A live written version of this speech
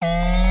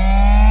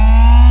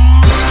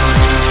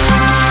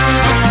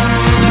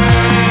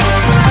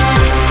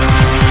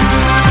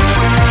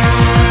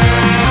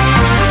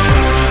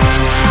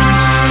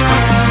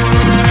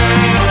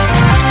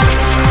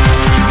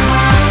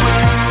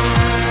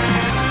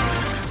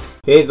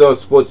Here's our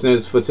sports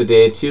news for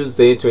today,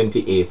 Tuesday,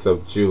 28th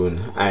of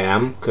June. I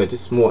am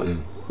Curtis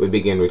Morton. We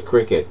begin with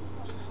cricket.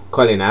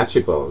 Colin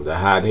Archibald, the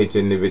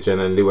hard-hitting Division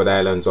and Leeward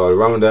Islands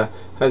all-rounder,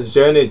 has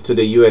journeyed to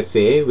the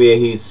USA where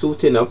he's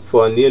suiting up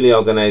for a newly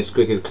organized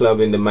cricket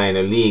club in the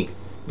minor league.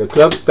 The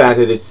club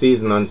started its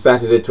season on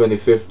Saturday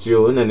 25th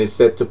June and is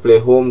set to play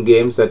home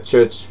games at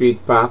Church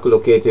Street Park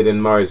located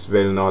in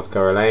Morrisville, North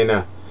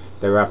Carolina.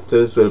 The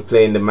Raptors will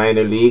play in the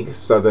minor league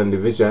Southern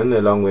Division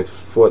along with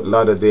Fort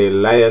Lauderdale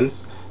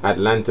Lions,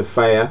 Atlanta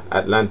Fire,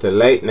 Atlanta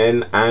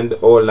Lightning and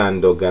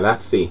Orlando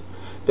Galaxy.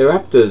 The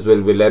Raptors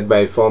will be led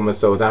by former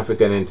South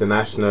African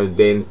international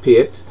Dane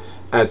Pate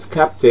as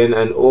captain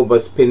and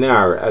Obas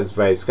Pinar as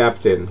vice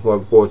captain, who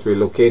have both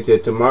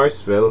relocated to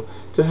Morrisville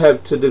to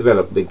help to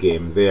develop the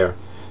game there.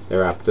 The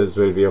Raptors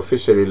will be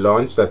officially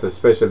launched at a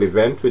special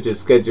event which is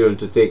scheduled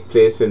to take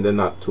place in the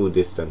not too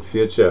distant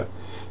future.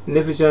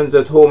 Divisions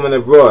at home and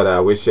abroad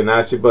are wishing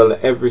Archibald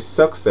every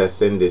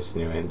success in this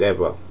new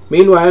endeavour.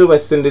 Meanwhile,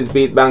 West Indies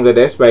beat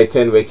Bangladesh by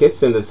 10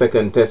 wickets in the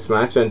second test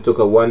match and took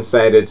a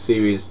one-sided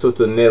series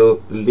 2-0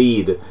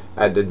 lead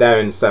at the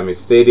Darren Sammy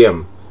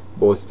Stadium.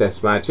 Both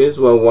test matches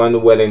were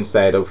won well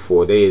inside of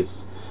 4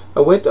 days.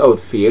 A wet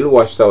outfield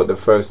washed out the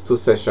first two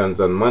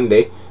sessions on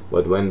Monday,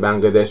 but when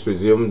Bangladesh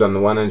resumed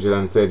on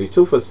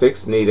 132 for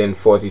 6, needing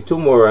 42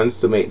 more runs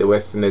to make the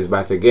West Indies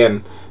bat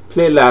again,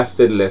 play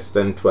lasted less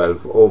than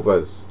 12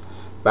 overs.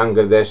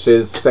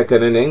 Bangladesh's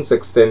second innings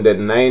extended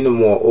 9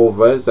 more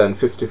overs and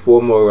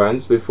 54 more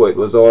runs before it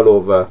was all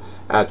over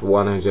at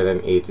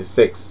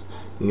 186.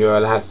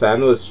 Nurul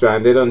Hassan was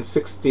stranded on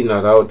 60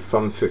 not out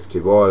from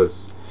 50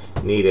 balls.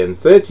 Needing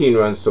 13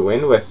 runs to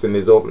win, West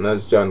Indies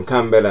openers John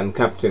Campbell and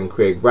captain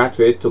Craig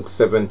Brathwaite took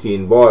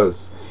 17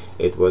 balls.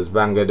 It was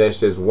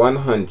Bangladesh's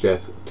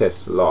 100th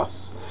test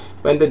loss.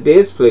 When the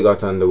day's play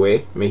got underway,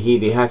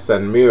 Mehidi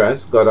Hassan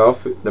Miraz got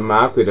off the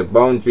mark with a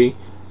boundary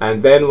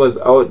and then was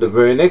out the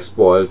very next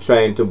ball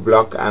trying to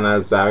block an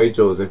Alzari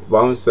Joseph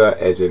bouncer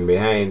edging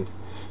behind.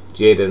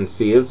 Jaden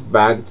Seals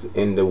bagged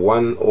in the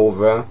 1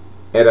 over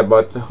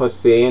Edabat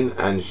Hussain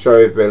and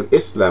Shoreville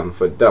Islam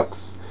for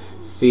ducks.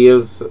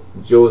 Seals,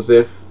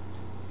 Joseph,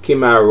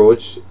 Kimar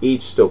Roach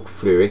each took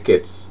 3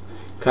 wickets.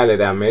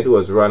 Khalid Ahmed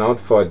was run out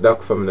for a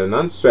duck from the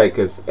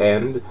non-striker's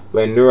end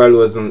when Nurul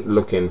wasn't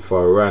looking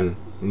for a run.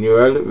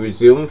 Nurul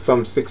resumed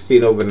from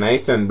 16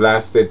 overnight and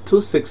blasted 2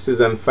 sixes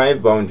and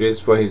 5 boundaries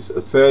for his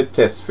third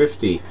Test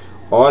 50,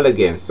 all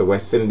against the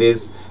West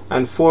Indies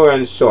and 4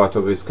 runs short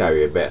of his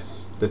career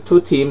best. The two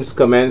teams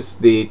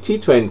commenced the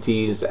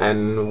T20s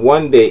and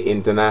one-day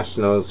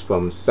internationals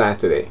from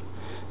Saturday.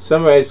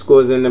 Summarized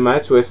scores in the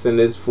match: West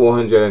Indies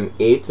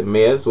 408,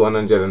 Mayers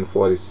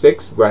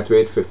 146,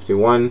 Brathwaite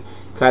 51,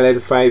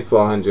 Khaled 5 for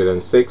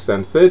 106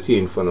 and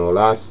 13 for no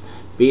loss,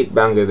 beat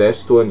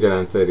Bangladesh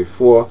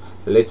 234,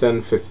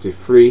 Litton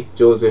 53,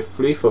 Joseph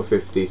 3 for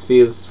 50,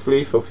 Seals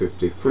 3 for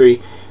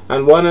 53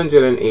 and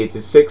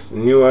 186,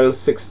 Newell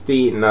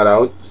 60 not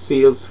out,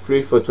 Seals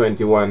 3 for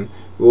 21,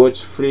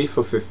 Roach 3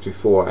 for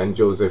 54 and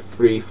Joseph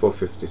 3 for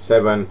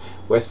 57.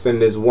 West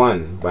Indies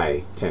won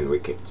by 10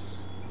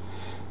 wickets.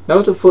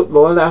 Now to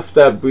football.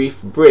 After a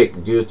brief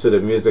break due to the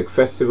music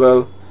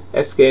festival,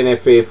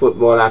 SKNFA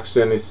football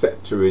action is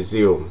set to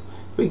resume.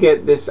 We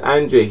get this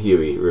Andre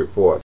Huey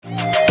report.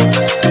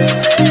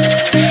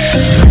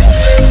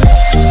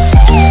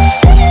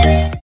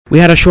 We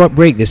had a short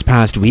break this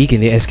past week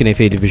in the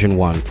SKNFA Division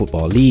 1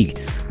 Football League,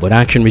 but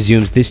action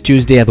resumes this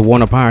Tuesday at the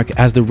Warner Park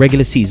as the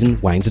regular season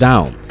winds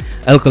down.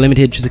 Elko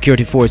Limited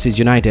Security Forces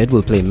United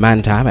will play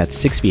Mantab at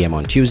 6 p.m.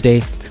 on Tuesday,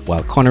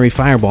 while Connery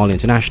Fireball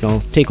International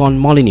take on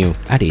Molyneux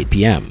at 8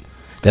 p.m.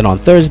 Then on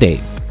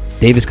Thursday,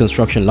 Davis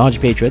Construction Lodge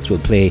Patriots will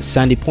play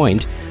Sandy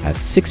Point at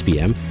 6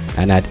 p.m.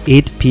 and at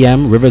 8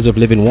 p.m. Rivers of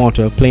Living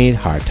Water play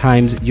Hard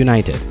Times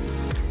United.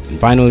 And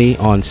finally,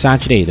 on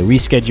Saturday, the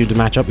rescheduled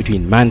matchup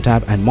between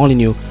Mantab and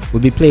Molyneux will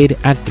be played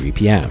at 3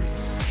 p.m.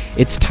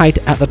 It's tight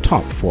at the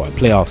top for a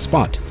playoff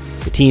spot.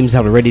 The teams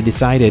have already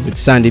decided, with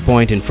Sandy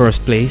Point in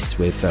first place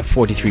with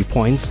 43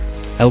 points,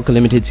 Elko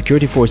Limited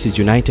Security Forces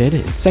United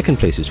in second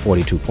place is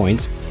 42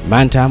 points,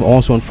 Mantab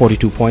also on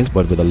 42 points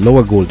but with a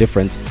lower goal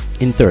difference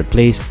in third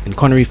place, and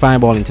Connery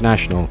Fireball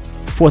International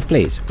fourth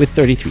place with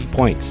 33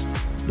 points.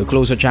 The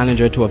closer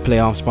challenger to a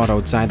playoff spot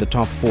outside the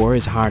top 4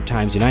 is Hard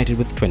Times United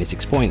with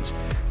 26 points,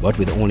 but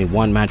with only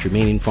one match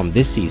remaining from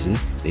this season,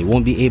 they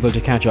won't be able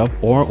to catch up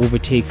or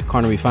overtake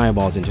Connery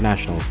Fireballs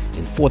International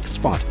in fourth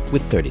spot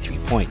with 33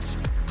 points.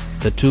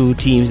 The two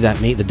teams that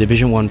make the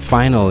Division 1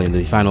 final in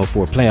the Final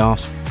 4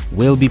 playoffs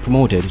will be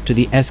promoted to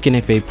the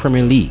SKNFA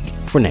Premier League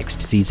for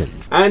next season.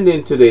 And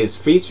in today's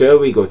feature,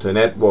 we go to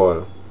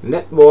netball.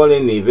 Netball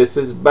in Nevis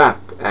is back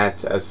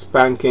at a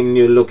spanking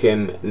new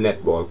looking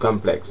netball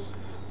complex.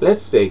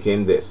 Let's take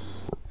in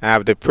this. I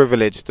have the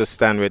privilege to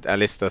stand with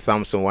Alistair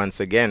Thompson once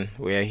again.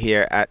 We are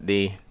here at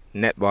the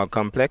netball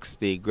complex,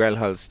 the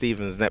Grelhull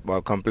Stevens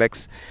Netball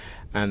Complex,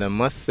 and I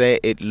must say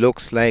it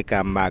looks like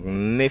a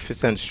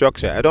magnificent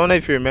structure. I don't know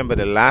if you remember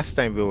the last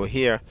time we were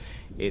here,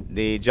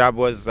 The job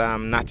was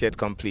not yet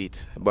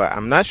complete, but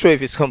I'm not sure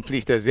if it's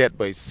complete as yet,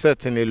 but it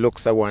certainly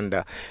looks a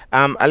wonder.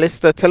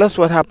 Alistair, tell us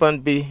what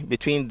happened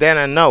between then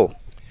and now.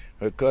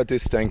 Well,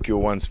 Curtis, thank you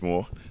once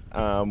more.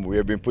 We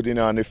have been putting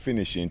on the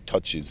finishing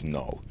touches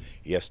now.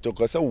 It has took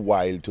us a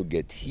while to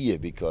get here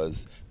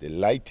because the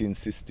lighting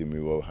system, we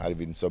were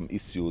having some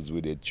issues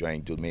with it,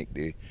 trying to make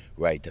the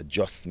right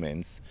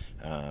adjustments.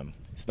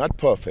 It's not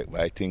perfect,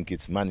 but I think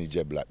it's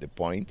manageable at the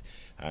point.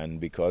 And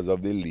because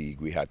of the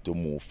league, we had to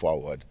move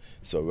forward.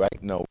 So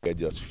right now, we're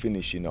just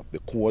finishing up the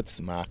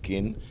courts,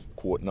 marking.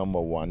 Court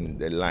number 1,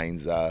 the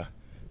lines are,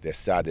 they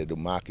started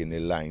marking the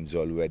lines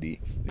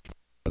already.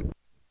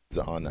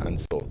 On, and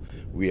so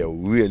we are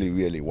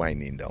really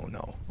winding down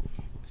now.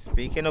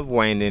 Speaking of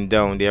winding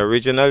down, the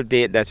original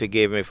date that you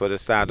gave me for the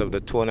start of the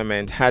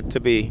tournament had to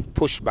be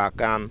pushed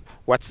back.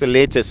 What's the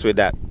latest with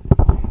that?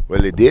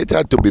 Well, the date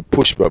had to be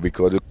pushed back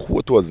because the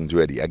court wasn't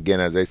ready.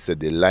 Again, as I said,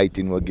 the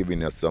lighting were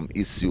giving us some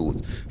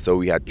issues. So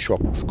we had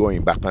trucks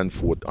going back and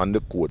forth on the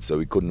court, so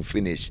we couldn't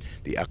finish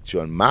the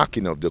actual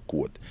marking of the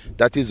court.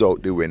 That is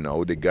out the way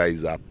now. The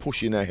guys are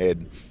pushing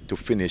ahead to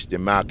finish the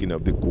marking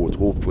of the court,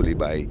 hopefully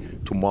by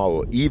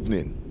tomorrow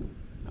evening.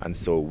 And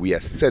so we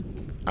are set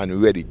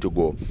and ready to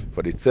go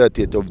for the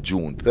 30th of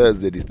June,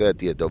 Thursday the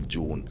 30th of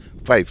June.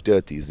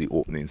 5:30 is the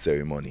opening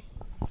ceremony.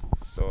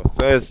 So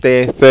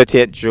Thursday,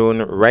 30th June,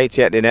 right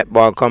here at the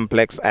netball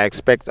complex. I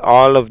expect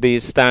all of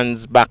these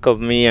stands back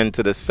of me and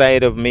to the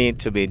side of me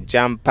to be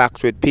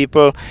jam-packed with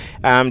people.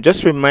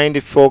 Just remind the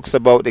folks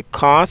about the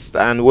cost,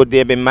 and would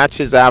there be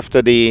matches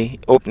after the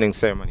opening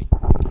ceremony?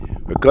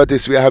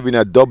 Curtis, we are having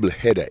a double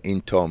header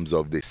in terms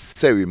of the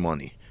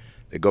ceremony.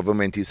 The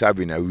government is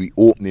having a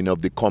reopening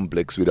of the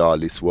complex with all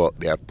this work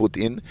they have put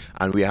in,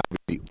 and we have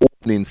the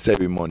opening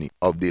ceremony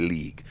of the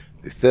league.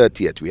 The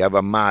 30th, we have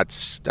a march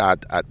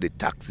start at the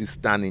taxi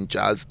stand in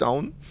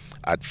Charlestown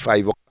at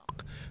 5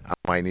 o'clock. And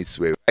mine is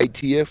right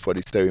here for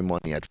the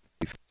ceremony at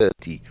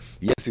 5:30.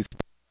 Yes, it's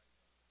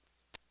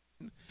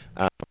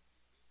right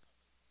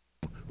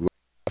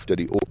after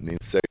the opening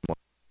ceremony.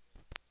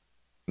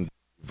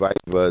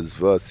 Survivors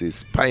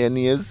versus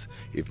Pioneers,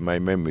 if my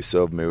memory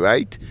serves me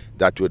right,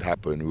 that would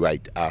happen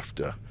right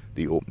after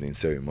the opening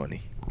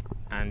ceremony.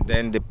 And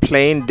then the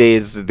playing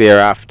days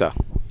thereafter?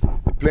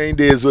 Playing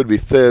days would be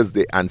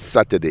Thursday and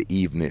Saturday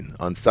evening.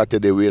 On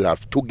Saturday we'll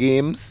have 2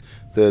 games.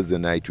 Thursday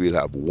night we'll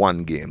have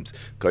 1 game.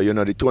 Because you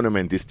know the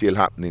tournament is still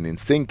happening in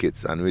St.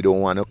 Kitts and we don't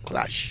want to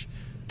clash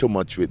too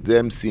much with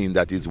them, seeing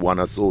that is one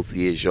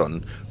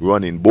association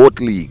running both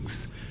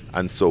leagues.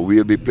 And so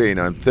we'll be playing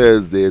on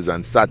Thursdays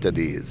and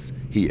Saturdays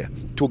here.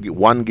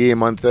 1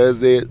 game on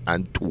Thursday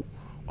and 2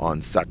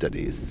 on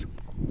Saturdays.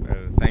 Well,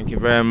 thank you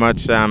very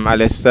much,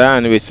 Alistair,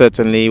 and we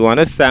certainly want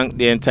to thank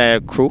the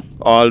entire crew,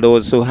 all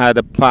those who had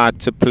a part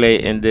to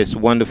play in this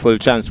wonderful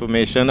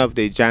transformation of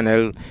the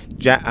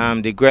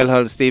the Grell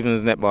Hull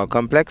Stevens Netball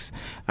Complex,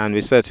 and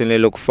we certainly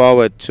look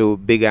forward to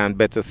bigger and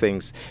better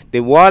things.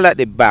 The wall at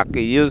the back,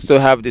 it used to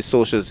have the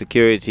Social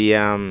Security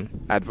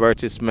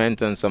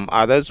advertisement and some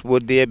others.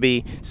 Would there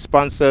be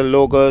sponsor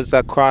logos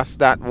across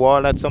that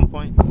wall at some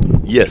point?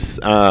 Yes,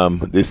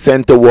 the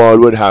center wall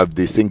would have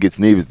the St. Kitts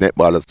Nevis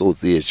Netball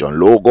Association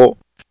logo.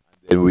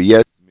 And we,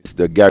 yes,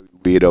 Mr. Gary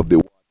Wade of the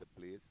Water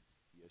Place,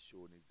 he has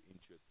shown his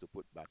interest to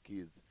put back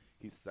his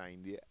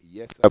sign there.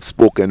 Yes, I've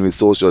spoken with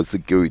Social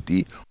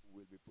Security, who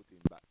will be putting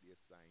back their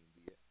sign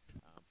there.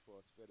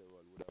 First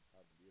Federal would have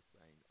had their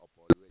sign up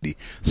already.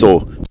 So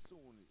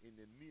soon, in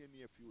the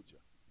near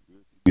future, we'll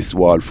see this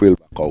wall filled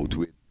back out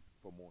with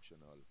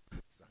promotional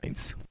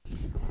signs.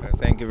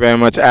 Thank you very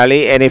much,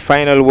 Ali. Any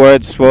final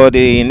words for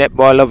the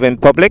netball loving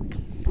public?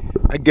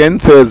 Again,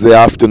 Thursday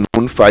afternoon,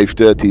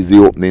 5:30 is the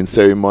opening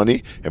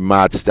ceremony. A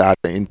march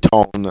starts in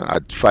town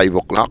at 5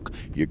 o'clock.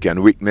 You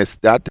can witness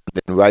that.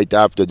 And then right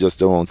after,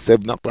 just around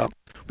 7 o'clock,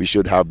 we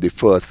should have the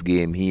first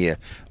game here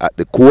at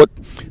the court.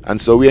 And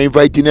so we are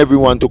inviting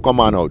everyone to come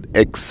on out.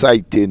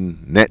 Exciting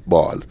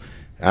netball.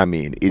 I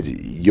mean,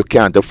 you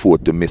can't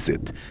afford to miss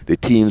it. The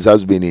teams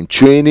has been in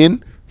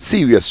training,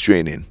 serious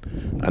training.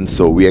 And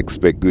so we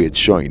expect great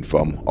showing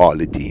from all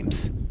the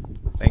teams.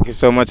 Thank you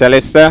so much,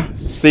 Alistair.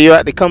 See you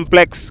at the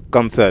complex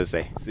come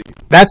Thursday.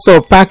 That's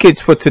our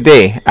package for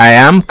today. I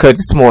am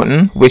Curtis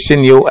Morton,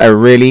 wishing you a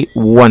really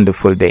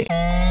wonderful day.